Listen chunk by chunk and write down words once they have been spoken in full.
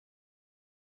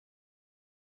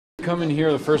Coming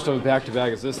here, the first of a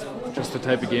back-to-back, is this just the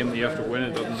type of game that you have to win?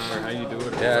 It doesn't matter how you do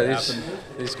it. Yeah,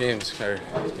 these games are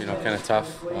kind of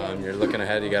tough. You're looking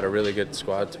ahead. You got a really good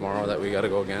squad tomorrow that we got to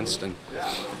go against, and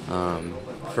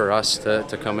for us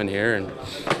to come in here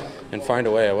and find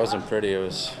a way, it wasn't pretty.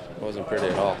 It wasn't pretty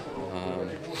at all.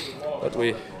 But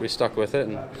we stuck with it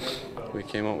and we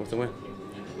came out with the win.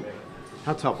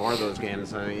 How tough are those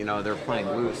games? I mean, they're playing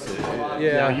loose.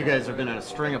 Yeah. You guys have been in a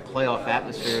string of playoff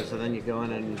atmospheres, so then you go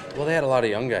in and... Well, they had a lot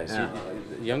of young guys. Yeah.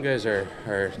 Young guys are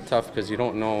tough because you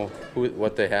don't know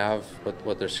what they have,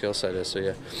 what their skill set is. So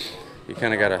you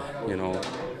kind of got to,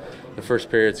 the first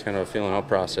period's kind of a feeling out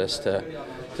process to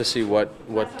see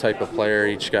what type of player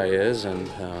each guy is, and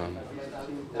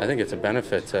I think it's a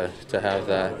benefit to have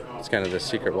that. It's kind of the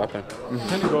secret weapon.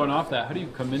 Kind of going off that, how do you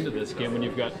come into this game when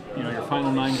you've got, your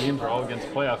final 9 games are all against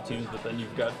playoff teams, but then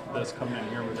you've got this coming in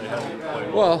here where they haven't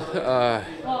played well?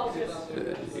 Well,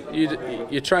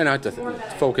 you try not to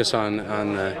focus on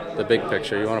the big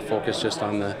picture. You want to focus just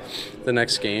on the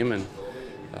next game, and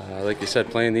like you said,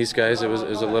 playing these guys, it was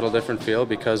a little different feel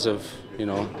because of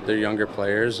they're younger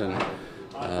players and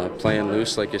playing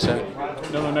loose, like you said.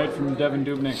 Another night from Devin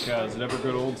Dubnyk. Is it ever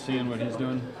good old seeing what he's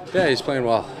doing? Yeah, he's playing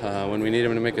well. When we need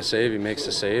him to make a save, he makes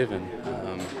the save, and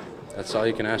that's all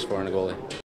you can ask for in a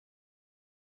goalie.